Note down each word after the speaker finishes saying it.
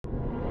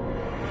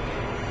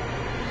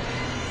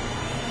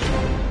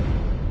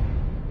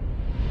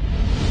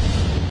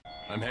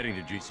I'm heading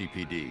to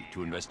GCPD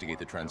to investigate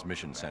the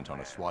transmission sent on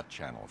a SWAT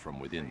channel from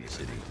within the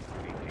city.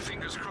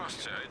 Fingers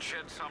crossed, sir. It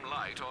sheds some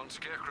light on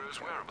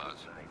Scarecrow's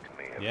whereabouts.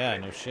 Yeah,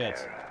 no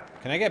shit.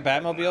 Can I get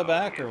Batmobile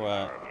back, or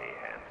what?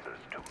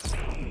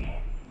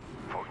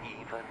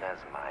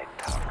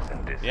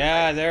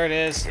 Yeah, there it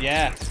is.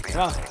 Yeah.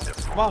 Come on.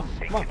 Come on.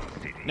 Come on.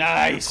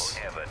 Nice.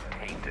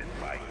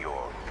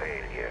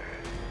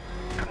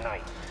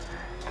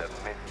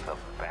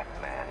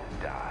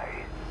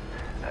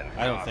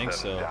 I don't think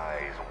so.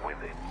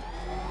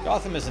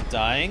 Gotham isn't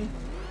dying.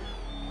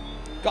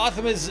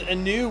 Gotham is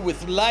anew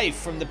with life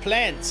from the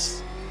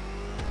plants.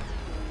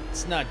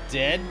 It's not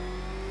dead.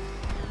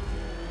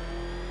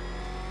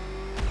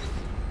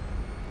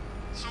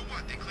 So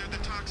what? They cleared the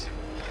toxin.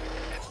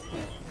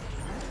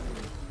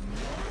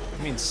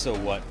 I mean, so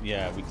what?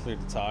 Yeah, we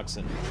cleared the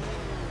toxin.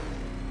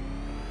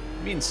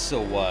 I mean,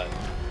 so what?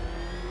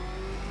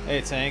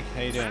 Hey, Tank.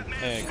 How you doing?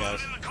 Hey, guys.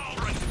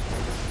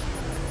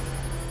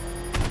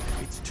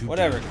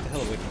 Whatever. Get the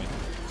hell away from me.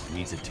 We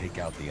need to take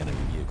out the enemy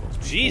vehicles.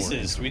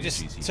 Jesus, we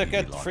just took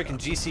out the freaking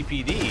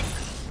GCPD.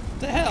 What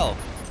the hell?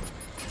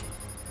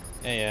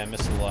 Yeah,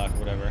 missile lock,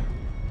 whatever.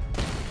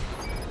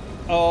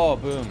 Oh,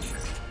 boom.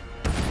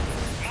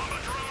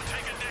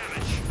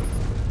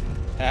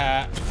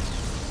 Ha.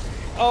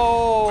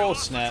 Oh,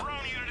 snap.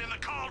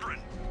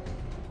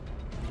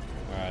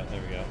 Alright,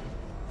 there we go.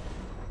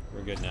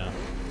 We're good now.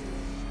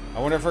 I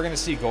wonder if we're gonna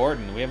see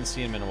Gordon. We haven't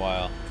seen him in a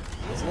while.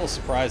 It's a little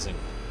surprising.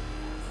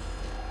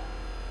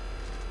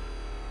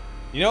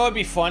 You know what'd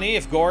be funny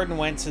if Gordon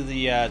went to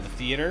the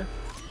theater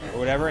or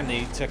whatever, and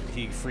he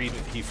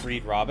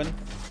freed Robin,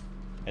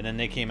 and then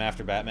they came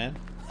after Batman.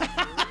 There he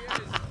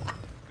is.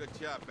 Good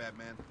job,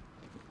 Batman.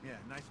 Yeah,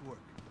 nice work.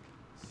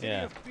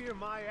 Yeah. Fear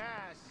my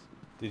ass.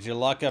 Did you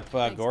lock up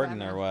Thanks, Gordon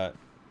Batman. or what?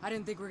 I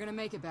didn't think we were gonna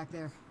make it back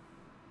there.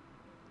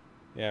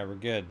 Yeah, we're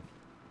good.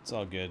 It's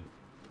all good.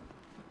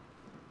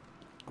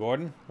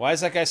 Gordon? Why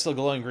is that guy still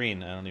glowing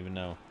green? I don't even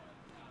know.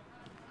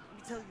 Let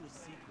me tell you a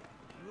secret.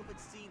 You haven't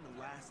seen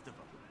the last of him.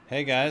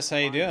 Hey guys, how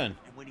you doing?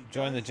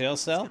 Join the jail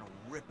cell? He's gonna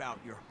rip out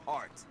your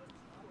heart.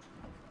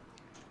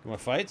 You wanna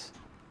fight?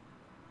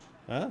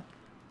 Huh?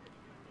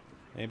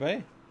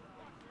 Anybody?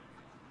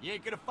 You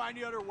ain't gonna find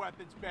the other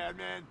weapons,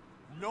 Batman.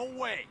 No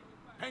way.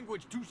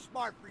 Penguin's too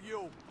smart for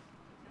you.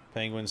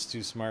 Penguin's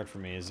too smart for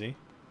me, is he?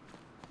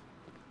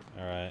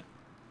 Alright.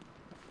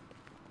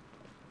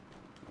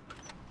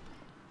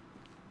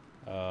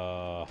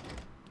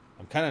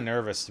 I'm kind of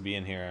nervous to be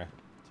in here,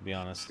 to be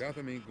honest.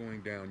 Gotham ain't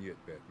going down yet,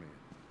 Batman.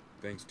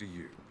 Thanks to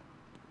you.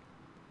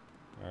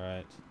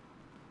 Alright.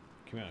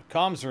 Come on.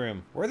 Comms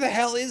room. Where the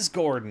hell is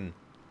Gordon?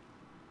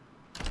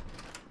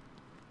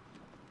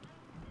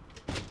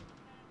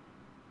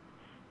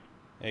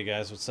 Hey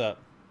guys, what's up?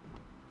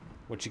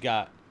 What you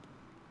got?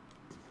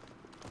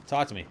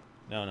 Talk to me.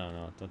 No,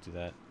 don't do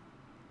that.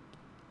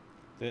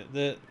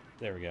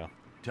 There we go.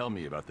 Tell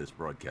me about this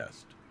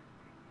broadcast.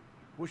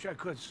 Wish I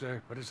could,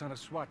 sir, but it's on a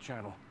SWAT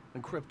channel.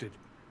 Encrypted.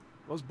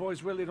 Those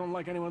boys really don't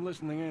like anyone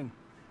listening in.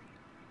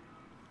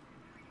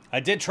 I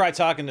did try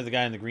talking to the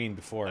guy in the green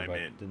before, but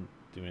in. didn't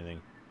do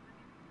anything.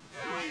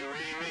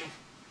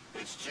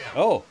 It's Jim.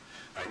 Oh!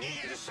 I need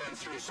you to send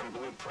through some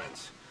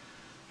blueprints.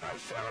 I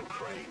found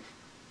Crane,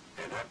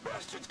 and that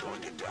bastard's going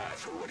to die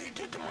for what he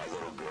did to my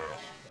little girl.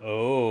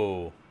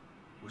 Oh.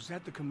 Was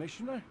that the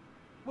commissioner?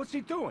 What's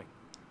he doing?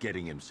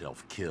 Getting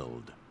himself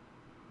killed.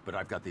 But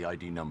I've got the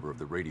ID number of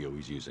the radio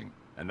he's using,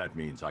 and that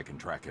means I can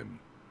track him.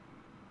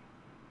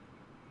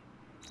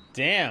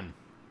 Damn.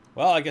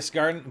 Well, I guess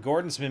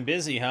Gordon's been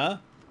busy, huh?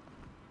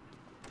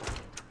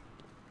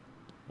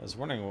 I was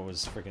wondering what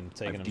was freaking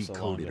taking him so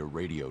long I've decoded a to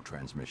radio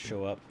transmission.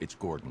 show up. It's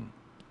Gordon.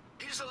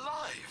 He's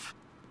alive.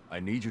 I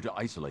need you to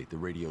isolate the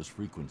radio's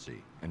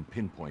frequency and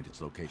pinpoint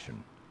its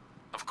location.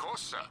 Of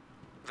course, sir.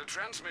 The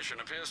transmission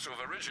appears to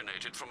have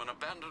originated from an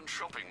abandoned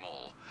shopping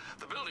mall.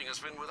 The building has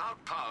been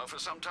without power for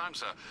some time,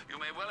 sir. You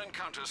may well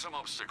encounter some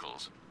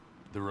obstacles.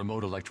 The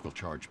remote electrical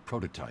charge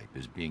prototype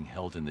is being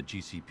held in the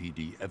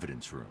GCPD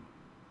evidence room.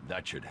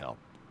 That should help.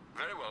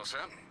 Very well, sir.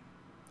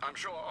 I'm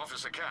sure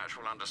Officer Cash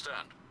will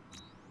understand.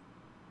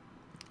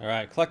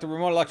 Alright, collect the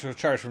remote electrical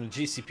charge from the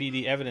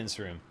GCPD evidence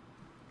room.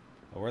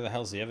 Oh, where the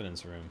hell's the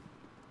evidence room?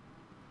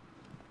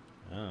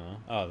 I don't know.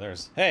 Oh,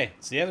 there's... Hey,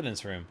 it's the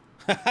evidence room.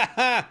 Ha ha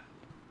ha!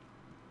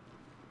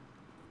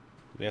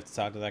 Do we have to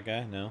talk to that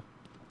guy? No?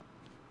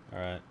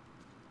 Alright.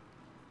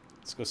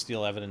 Let's go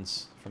steal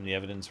evidence from the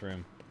evidence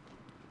room.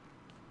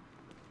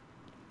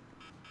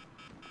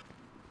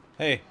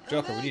 Hey,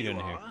 Joker, what are you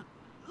doing here?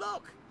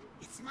 Look,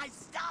 it's my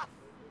stuff.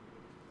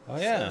 Oh,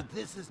 yeah. So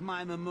this is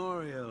my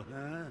memorial,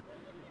 huh?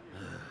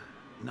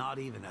 Not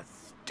even a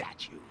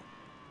statue.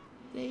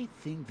 They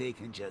think they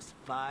can just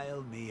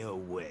file me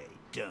away,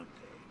 don't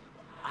they?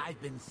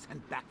 I've been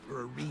sent back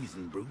for a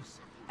reason, Bruce,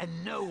 and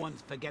no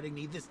one's forgetting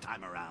me this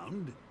time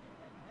around.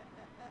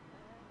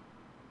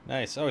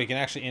 Nice. Oh, you can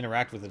actually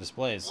interact with the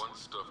displays. One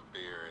stuffed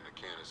bear in a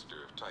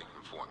canister of Titan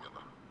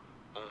formula,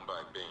 owned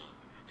by Bane,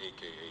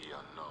 aka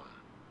Unknown.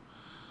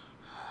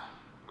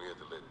 We had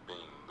to let Bane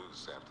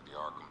loose after the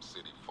Arkham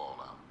City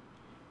fallout.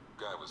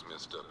 Guy was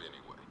messed up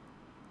anyway.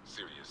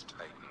 Serious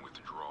Titan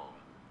withdrawal.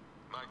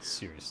 My guess,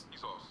 Serious.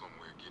 he's off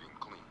somewhere getting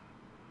clean.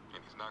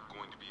 And he's not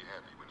going to be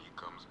happy when he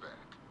comes back.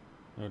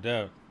 No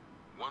doubt.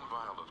 1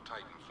 vial of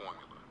Titan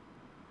formula.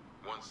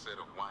 1 set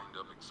of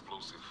wind-up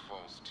explosive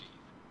false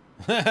teeth.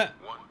 1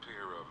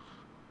 pair of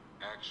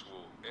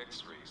actual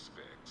X-ray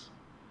specs.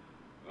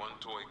 1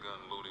 toy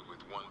gun loaded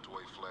with 1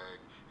 toy flag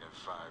and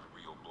 5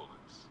 real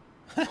bullets.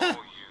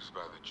 All used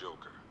by the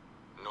Joker.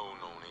 No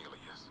known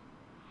alias.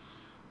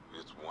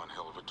 It's one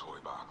hell of a toy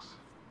box.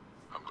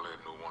 I'm glad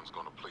no one's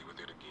gonna play with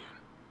it again.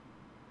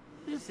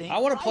 I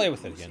want to play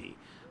with it again.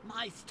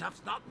 My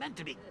stuff's not meant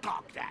to be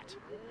gawked at.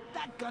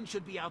 That gun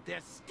should be out there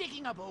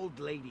sticking up old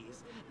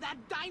ladies. That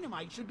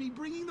dynamite should be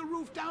bringing the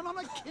roof down on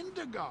a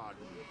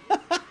kindergarten.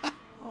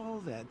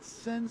 All that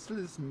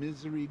senseless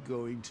misery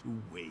going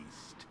to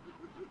waste.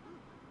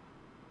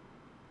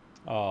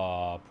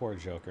 Aw, poor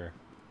Joker.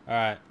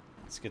 Alright,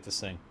 let's get this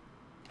thing.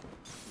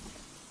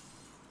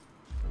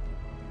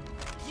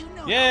 You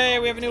know Yay,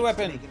 we have a new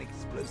weapon. Make an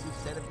explosive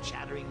set of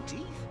chattering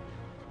teeth.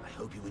 I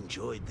hope you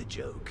enjoyed the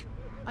joke.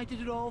 I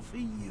did it all for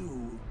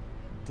you.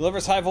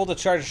 Delivers high voltage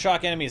charge to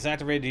shock enemies.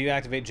 Activate to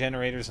deactivate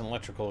generators and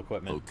electrical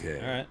equipment. Okay.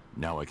 Alright.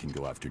 Now I can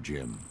go after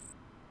Jim.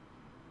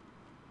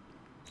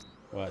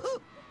 What?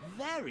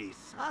 Very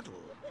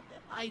subtle.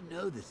 I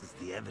know this is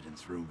the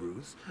evidence room,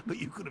 Bruce, but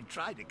you could have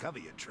tried to cover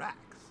your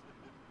tracks.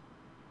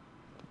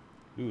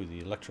 Ooh,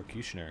 the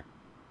electrocutioner.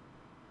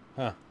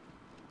 Huh.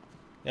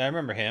 Yeah, I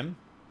remember him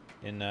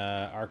in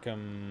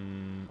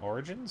Arkham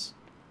Origins.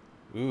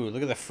 Ooh,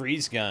 look at the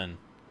freeze gun.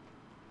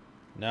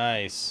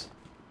 Nice.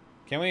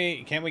 Can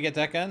we get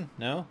that gun?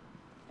 No?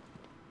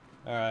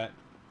 Alright.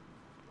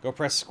 Go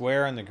press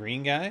square on the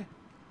green guy.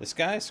 This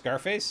guy?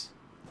 Scarface?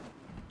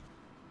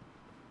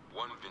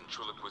 1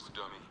 ventriloquist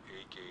dummy,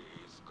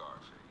 a.k.a.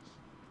 Scarface.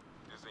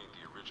 This ain't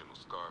the original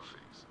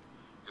Scarface.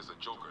 It's a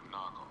Joker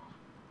knockoff.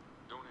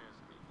 Don't ask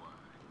me why,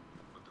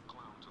 but the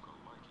clown took a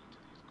liking to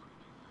these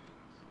creepy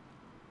things.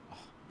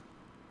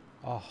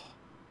 Oh.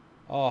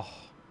 Oh.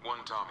 1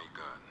 Tommy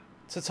gun.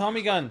 It's a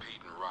Tommy gun.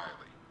 Peyton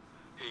Riley,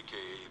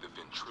 a.k.a. the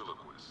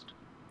ventriloquist.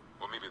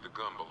 Or maybe the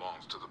gun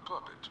belongs to the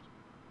puppet.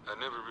 I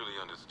never really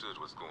understood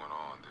what's going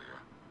on there.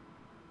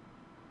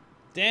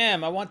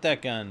 Damn, I want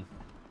that gun.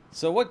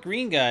 So what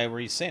green guy were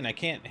you saying? I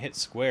can't hit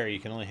square, you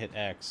can only hit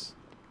X.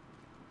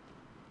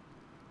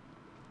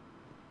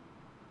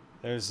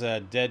 There's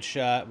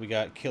Deadshot, we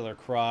got Killer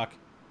Croc,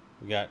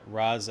 we got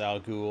Ra's al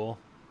Ghul.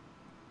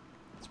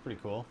 That's pretty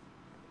cool.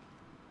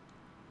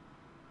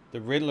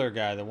 The Riddler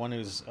guy, the one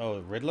who's... Oh,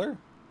 Riddler?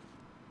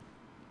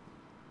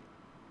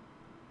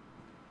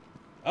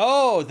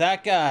 Oh,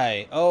 that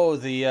guy. Oh,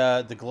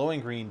 the glowing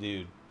green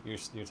dude.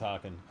 You're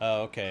talking.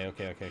 Oh, okay.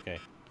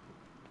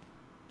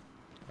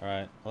 All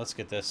right, let's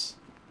get this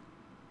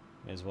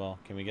as well.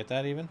 Can we get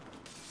that even?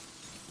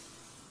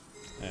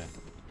 Yeah.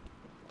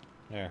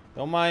 There.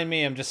 Don't mind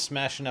me. I'm just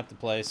smashing up the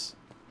place.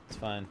 It's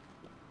fine.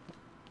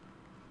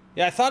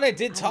 Yeah, I thought I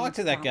did talk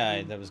to that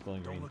guy that was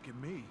glowing green. Don't look at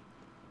me.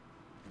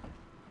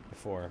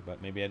 Before,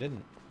 but maybe I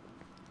didn't.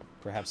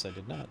 Perhaps I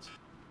did not.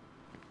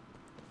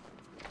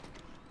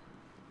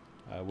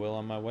 I will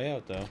on my way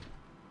out, though.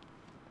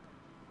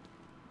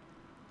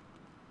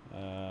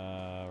 Where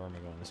am I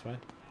going? This way?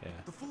 Yeah.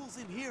 The fools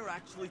in here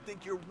actually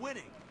think you're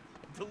winning.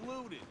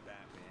 Deluded,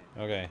 Batman.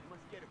 Okay.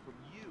 Must get it from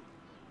you.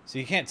 So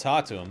you can't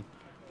talk to him.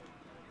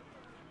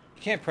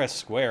 You can't press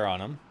square on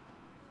him.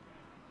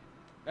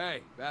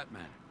 Hey,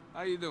 Batman.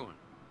 How you doing?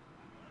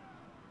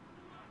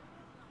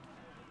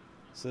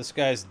 So this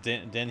guy's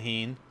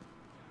Denheen.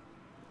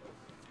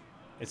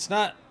 It's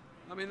not...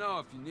 Let me know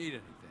if you need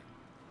anything.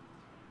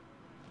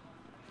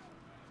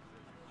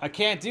 I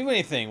can't do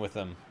anything with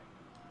him.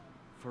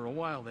 For a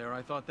while there,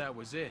 I thought that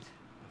was it.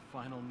 The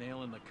final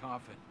nail in the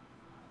coffin.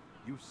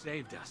 You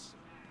saved us.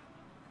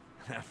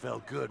 That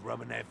felt good,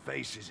 rubbing their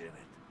faces in it.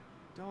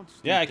 Don't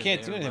stoop Yeah, I to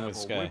can't their do anything with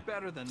this level. guy. We're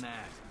better than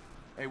that.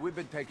 Hey, we've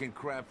been taking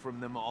crap from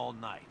them all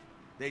night.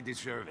 They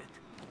deserve it.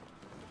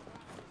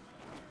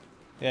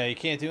 Yeah, you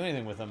can't do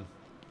anything with him.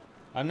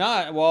 I'm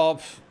not...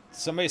 Well,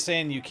 somebody's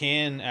saying you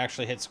can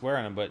actually hit square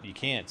on him, but you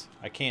can't.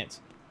 I can't.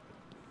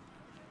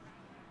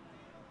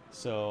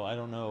 So, I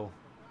don't know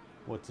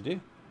what to do.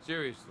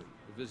 Seriously,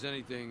 if there's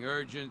anything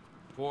urgent,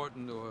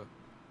 important, or,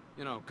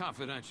 you know,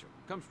 confidential,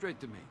 come straight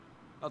to me.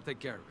 I'll take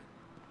care of it.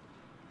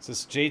 It's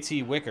this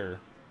JT Wicker.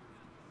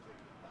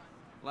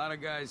 A lot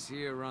of guys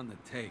here are on the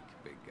take,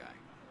 big guy.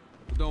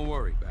 But don't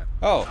worry, Bat.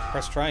 Oh,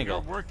 press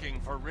triangle. You're working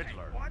for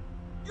Riddler. What?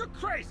 You're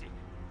crazy!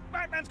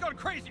 Batman's gone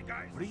crazy,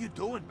 guys! What are you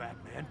doing,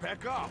 Batman?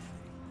 Back off.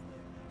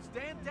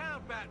 Stand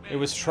down, Batman! It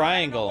was I don't know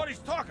triangle. what he's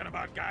talking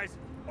about, guys!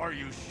 Are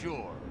you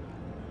sure?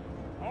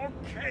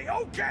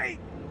 Okay!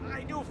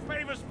 I do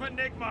favors for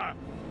Enigma.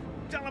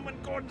 Tell him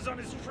when Gordon's on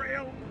his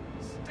trail.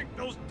 Stick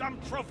those dumb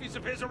trophies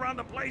of his around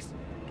the place.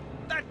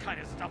 That kind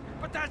of stuff.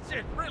 But that's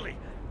it, really.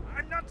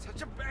 I'm not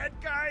such a bad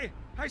guy.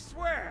 I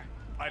swear.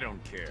 I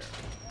don't care.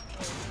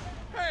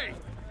 Hey!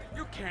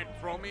 You can't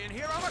throw me in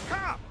here. I'm a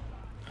cop!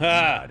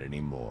 Ha! Not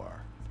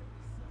anymore.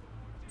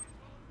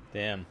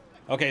 Damn.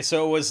 Okay,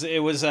 so it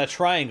was a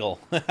triangle.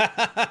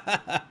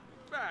 Batman,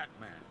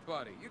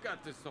 buddy, you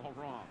got this all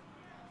wrong.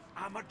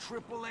 I'm a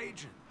triple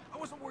agent. I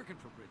wasn't working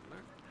for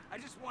Riddler. I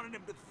just wanted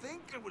him to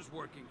think I was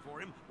working for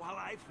him while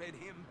I fed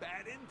him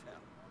bad intel.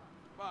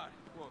 But,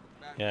 look,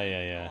 Batman,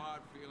 Yeah. no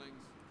hard feelings.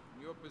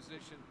 In your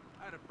position,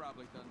 I'd have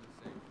probably done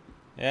the same.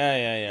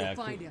 Yeah. We'll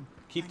find him.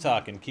 Keep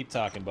talking,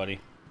 buddy.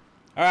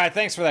 All right,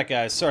 thanks for that,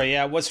 guys. Sorry,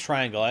 yeah, it was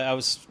triangle. I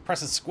was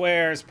pressing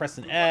squares,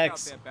 pressing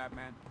X, There,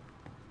 Batman.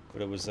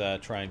 but it was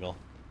triangle.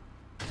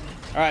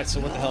 All right, so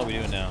what the hell are we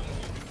doing now?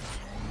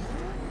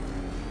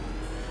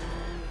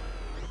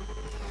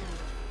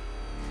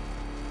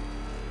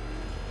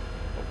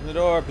 Open the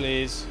door,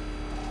 please.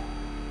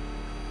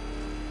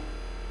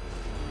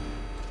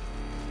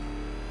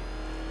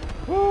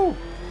 Woo!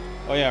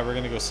 Oh yeah, we're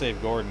gonna go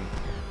save Gordon.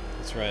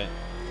 That's right.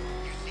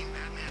 You seen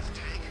Batman's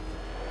tank?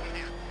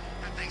 Yeah,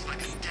 that thing's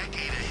like a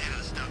decade ahead of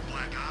the stuff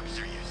Black Ops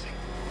are using.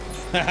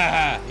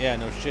 Yeah,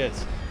 no shit.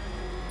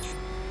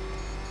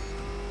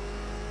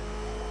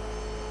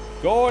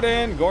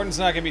 Gordon's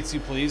not gonna be too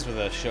pleased with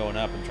us showing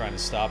up and trying to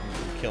stop him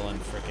from killing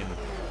frickin'.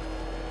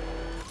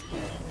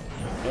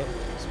 Oh,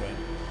 this way.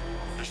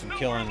 From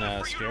killing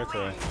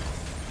Scarecrow.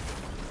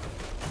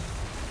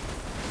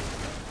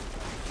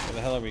 Where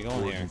the hell are we going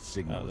here? Gordon's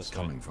signal is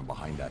coming from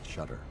behind that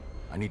shutter.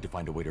 I need to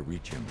find a way to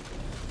reach him.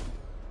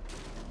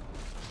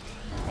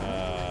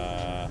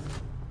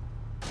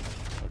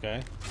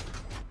 Okay.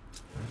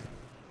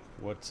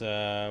 What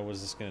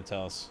is this gonna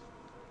tell us?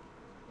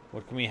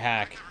 What can we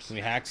hack? Can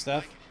we hack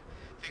stuff?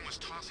 Thing was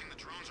tossing the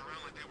drones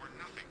around like they were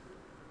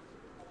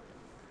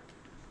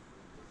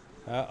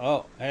nothing.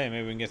 Oh, hey,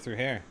 maybe we can get through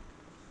here.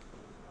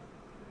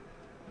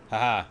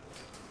 Haha.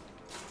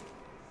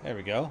 There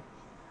we go.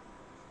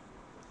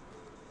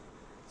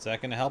 Is that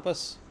gonna help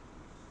us?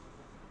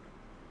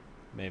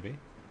 Maybe.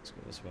 Let's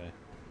go this way.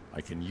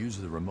 I can use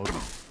the remote.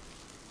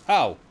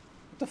 Oh!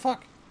 What the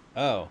fuck?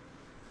 Oh.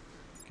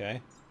 Okay.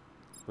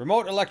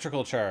 Remote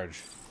electrical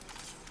charge.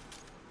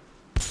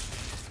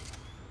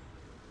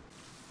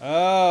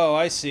 Oh,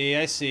 I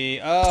see.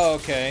 Oh,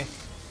 okay.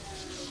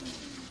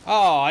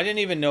 Oh, I didn't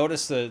even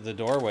notice the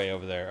doorway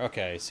over there.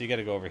 Okay, so you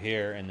gotta go over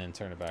here and then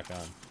turn it back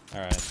on.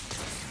 Alright.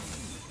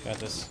 Got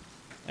this.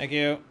 Thank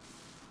you.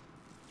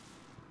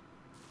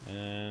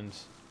 And...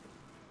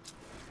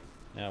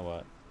 now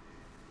what?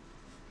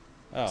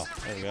 Oh,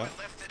 there we go.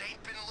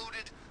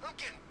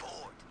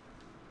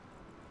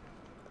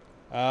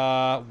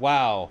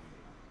 Wow.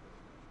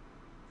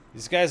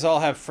 These guys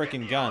all have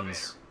frickin'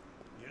 guns.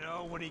 You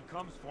know, when he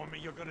comes for me,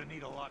 you're gonna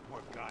need a lot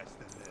more guys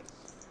than this.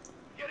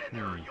 Get in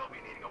there or you'll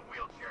be needing a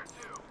wheelchair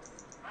too.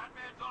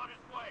 Batman's on his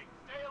way.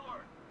 Stay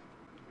alert.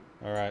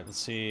 Alright, let's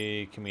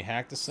see. Can we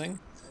hack this thing?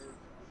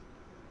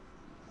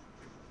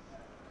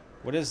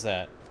 What is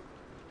that?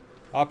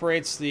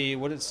 Operates the...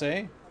 what did it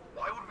say?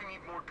 Why would we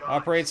need more guys?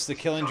 Operates the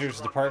Killinger's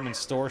department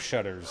store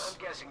shutters.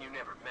 I'm guessing you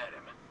never met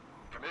him.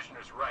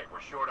 Commissioner's right. We're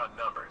short on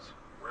numbers.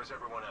 Where's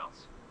everyone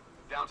else?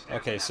 Downstairs.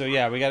 Okay, so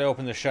yeah, we gotta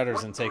open the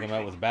shutters and take them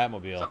out with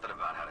Batmobile. Something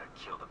about how to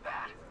kill the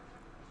bat.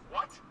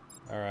 What?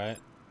 Alright.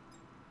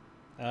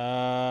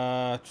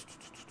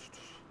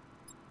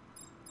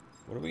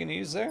 What are we gonna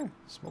use there?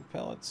 Smoke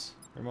pellets.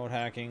 Remote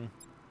hacking.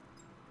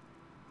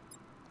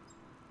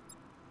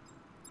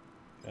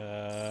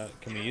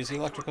 Can we use the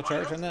electrical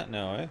charge on that?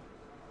 No, eh?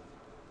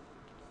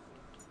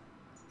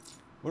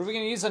 What are we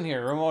gonna use on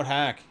here? Remote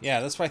hack. Yeah,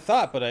 that's what I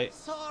thought, but I...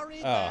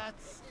 Sorry,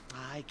 Bats.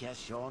 I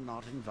guess you're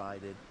not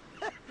invited.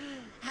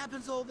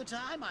 Happens all the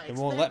time, I expect.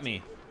 It won't let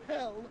me.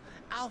 Hell,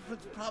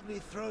 Alfred's probably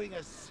throwing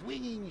a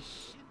swinging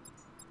shit.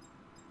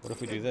 What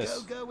if we do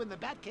this? Go in the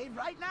Batcave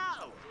right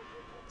now.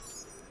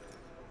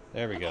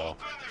 There we go.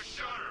 Open the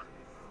shutter.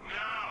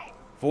 Now.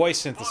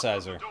 Voice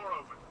synthesizer.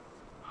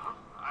 Huh?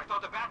 I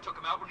thought the bat took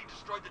him out when he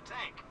destroyed the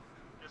tank.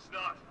 It's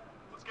not.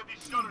 Let's get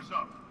these shutters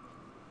up.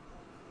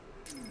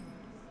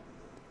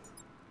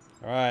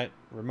 Alright,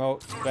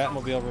 remote.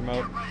 Batmobile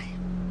remote.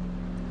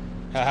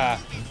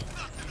 Haha.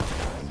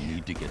 I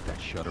need to get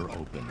that shutter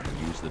open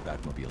and use the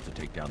Batmobile to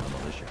take down the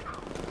militia.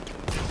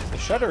 The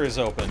shutter is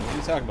open. What are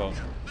you talking about?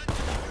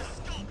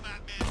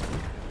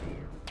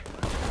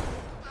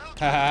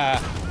 Haha.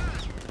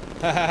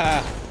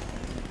 Haha.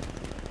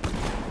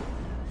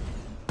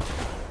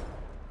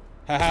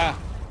 Haha.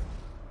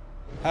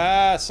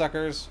 Ha,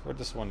 suckers. Where'd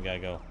this one guy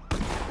go?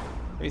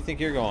 Where do you think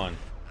you're going?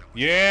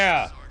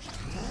 Yeah!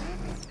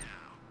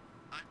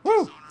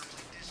 Woo!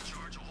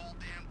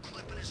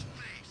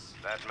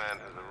 Batman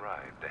has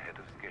arrived ahead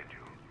of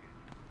schedule.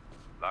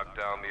 Lock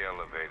down the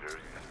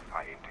elevators and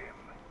find him.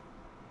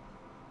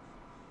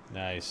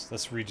 Nice.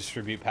 Let's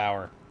redistribute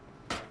power.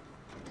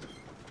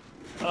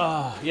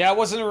 Yeah, it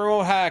wasn't a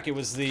remote hack. It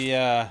was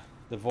the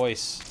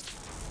voice.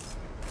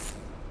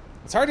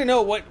 It's hard to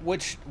know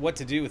what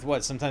to do with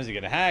what. Sometimes you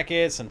gotta hack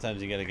it.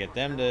 Sometimes you gotta get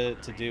them to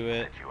do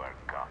it. You are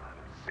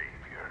Gotham's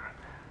savior.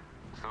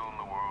 Soon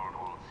the world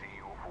will see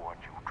you for what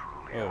you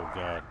truly are. Oh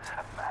God.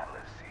 A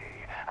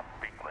fallacy, a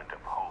figment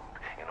of hope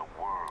in a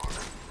world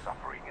of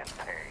suffering and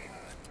pain.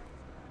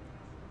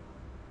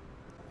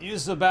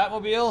 Use the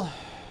Batmobile.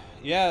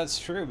 Yeah, that's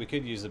true. We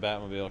could use the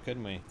Batmobile,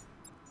 couldn't we?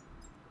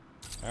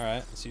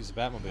 Alright, let's use the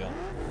Batmobile.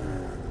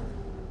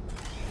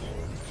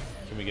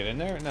 Can we get in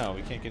there? No,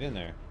 we can't get in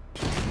there.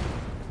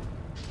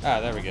 Ah,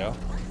 there we go.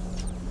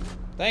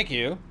 Thank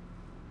you.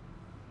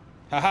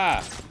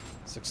 Haha!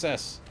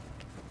 Success.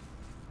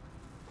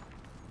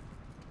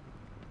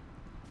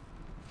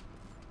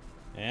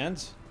 And?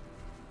 Is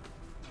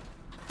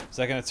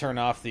that gonna turn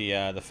off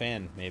the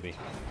fan, maybe?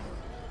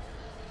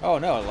 Oh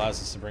no, it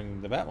allows us to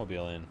bring the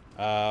Batmobile in.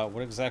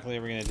 What exactly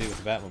are we gonna do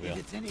with the Batmobile? If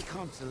it's any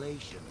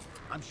consolation,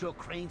 I'm sure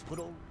Crane's put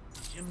old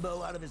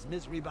Jimbo out of his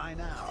misery by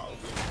now.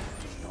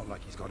 It's not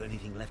like he's got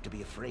anything left to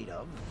be afraid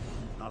of.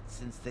 Not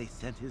since they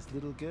sent his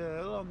little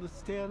girl on the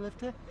stair lift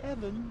to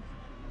heaven.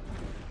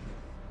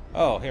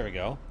 Oh, here we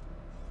go.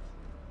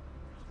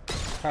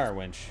 Power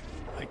winch.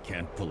 I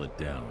can't pull it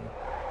down,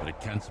 but it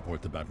can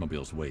support the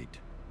Batmobile's weight.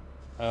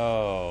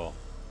 Oh.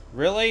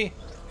 Really?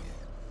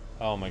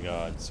 Oh my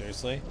god,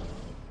 seriously?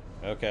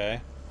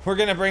 Okay. We're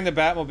gonna bring the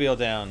Batmobile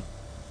down.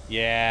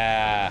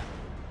 Yeah.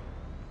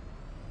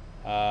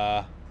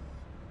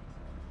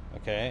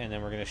 Okay, and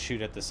then we're gonna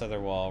shoot at this other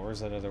wall. Where's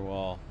that other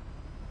wall?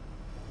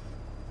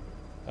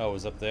 Oh, it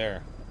was up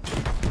there.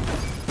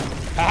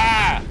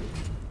 Ha!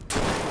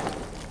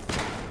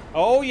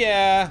 Oh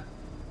yeah!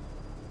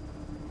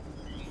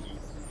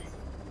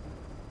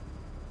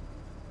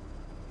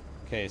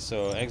 Okay,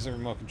 so exit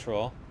remote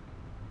control.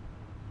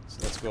 So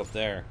let's go up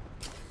there.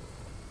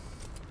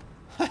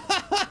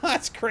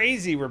 That's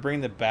crazy. We're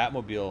bringing the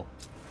Batmobile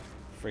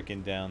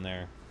freaking down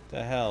there. What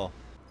the hell?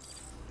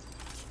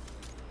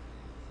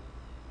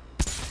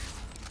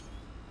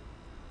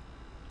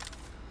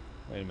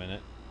 Wait a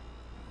minute.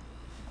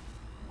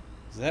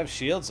 Does it have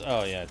shields?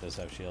 Oh yeah, it does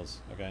have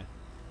shields. Okay.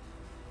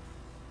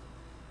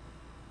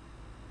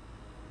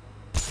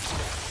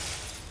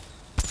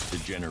 The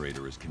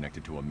generator is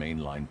connected to a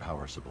mainline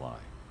power supply.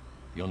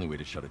 The only way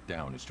to shut it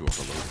down is to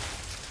overload it.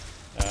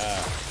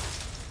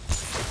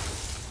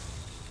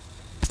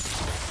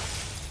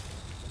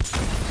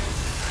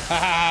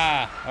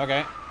 Ha!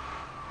 Okay.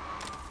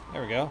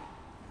 There we go.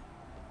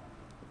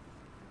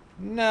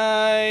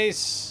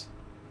 Nice!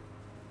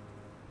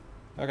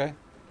 Okay,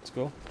 that's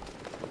cool.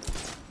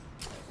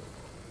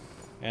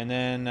 And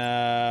then,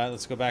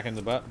 let's go back in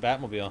the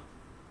Batmobile.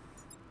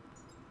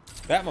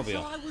 Batmobile.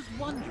 So I was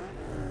wondering,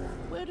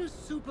 where do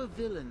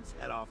supervillains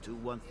head off to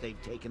once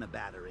they've taken a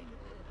battering?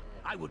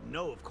 I wouldn't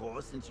know, of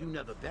course, since you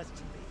never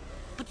bested me.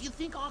 But do you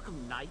think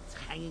Arkham Knight's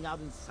hanging out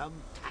in some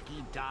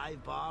tacky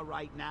dive bar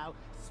right now,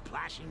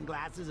 splashing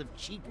glasses of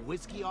cheap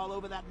whiskey all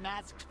over that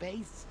masked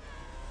face?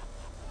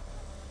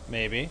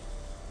 Maybe.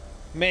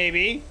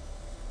 Maybe.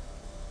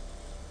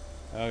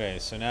 Okay,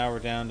 so now we're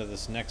down to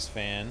this next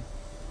fan.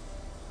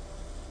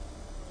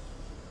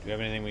 Do we have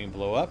anything we can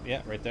blow up?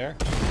 Yeah, right there.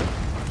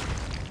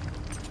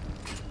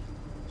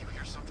 You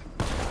hear something?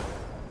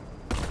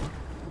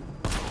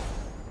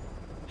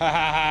 Ha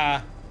ha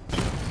ha!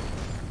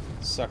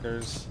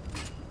 Suckers.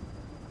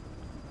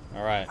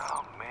 Alright.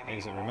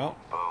 Exit remote.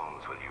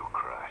 Bones will you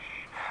crush?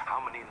 How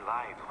many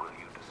lives will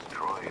you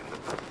destroy in the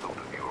pursuit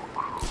of your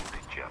crude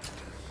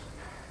justice?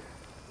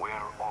 We're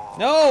all...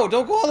 No!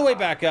 Don't go all the way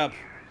back up!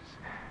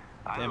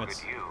 I Damn look it.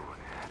 at you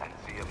and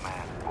see a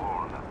man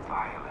born of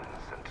violence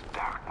and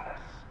darkness.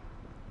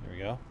 There we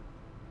go.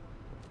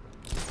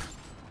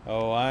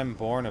 Oh, I'm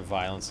born of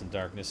violence and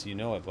darkness. You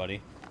know it,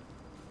 buddy.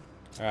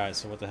 Alright,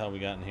 so what the hell we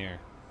got in here?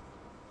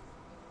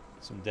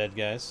 Some dead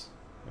guys.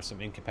 Or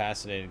some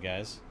incapacitated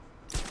guys.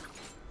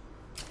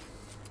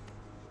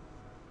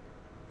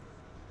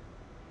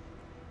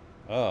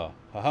 Oh,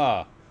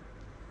 haha.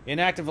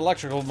 Inactive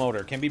electrical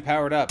motor can be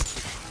powered up.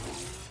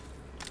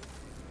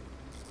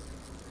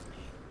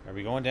 Are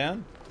we going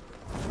down?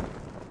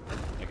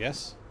 I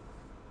guess.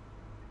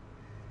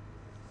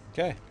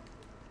 Okay.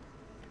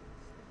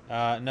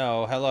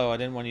 No, hello, I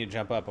didn't want you to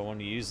jump up. I wanted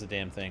to use the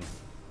damn thing.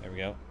 There we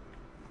go.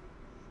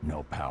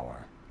 No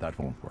power. That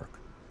won't work.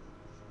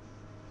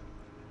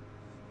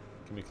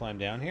 Can we climb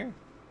down here?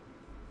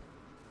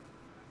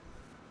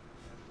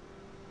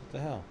 What the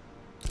hell?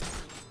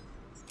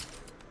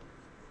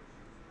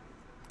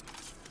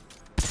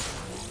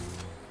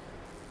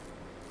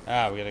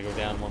 Ah, we gotta go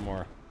down one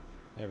more.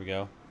 There we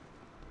go.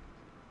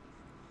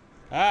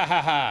 Ah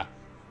ha ha!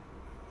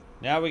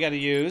 Now we gotta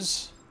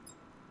use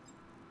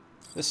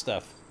this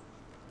stuff.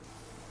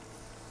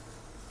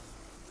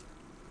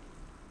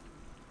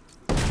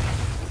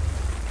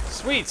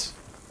 Sweet!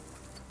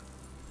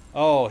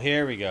 Oh,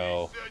 here we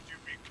go. Said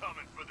you'd be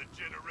coming for the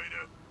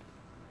generator.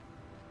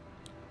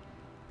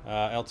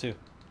 L2.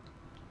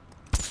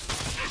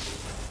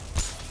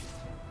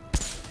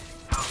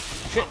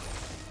 Shit!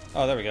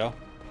 Oh, there we go.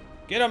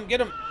 Get him!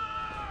 Get him!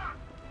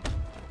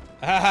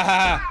 Ha ha ha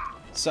ha!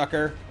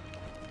 Sucker.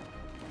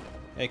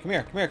 Hey, come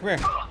here, come here, come here.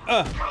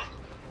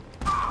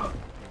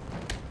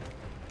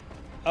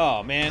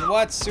 Oh, man,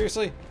 what?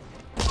 Seriously?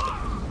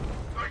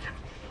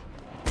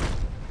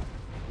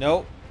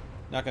 Nope.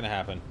 Not gonna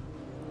happen.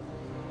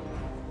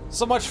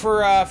 So much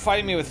for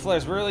fighting me with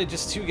flares. We're really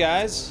just two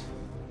guys?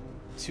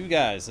 Two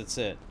guys, that's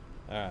it.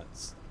 Alright,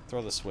 let's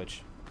throw the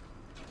switch.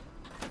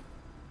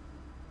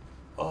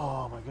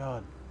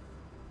 god.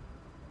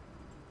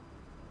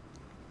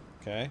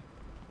 Okay.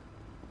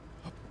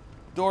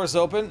 Doors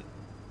open.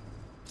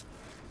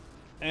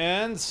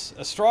 And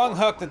a strong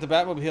hook that the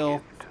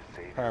Batmobile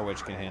Power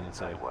Witch can hand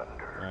inside.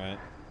 Alright.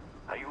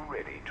 Are you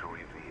ready to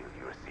reveal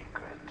your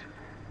secret?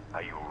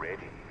 Are you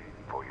ready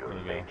for your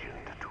legend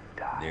to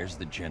die? There's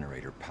the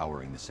generator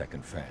powering the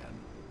second fan.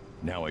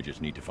 Now I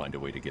just need to find a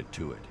way to get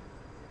to it.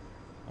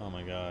 Oh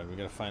my god, we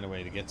gotta find a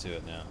way to get to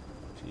it now.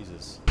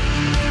 Jesus.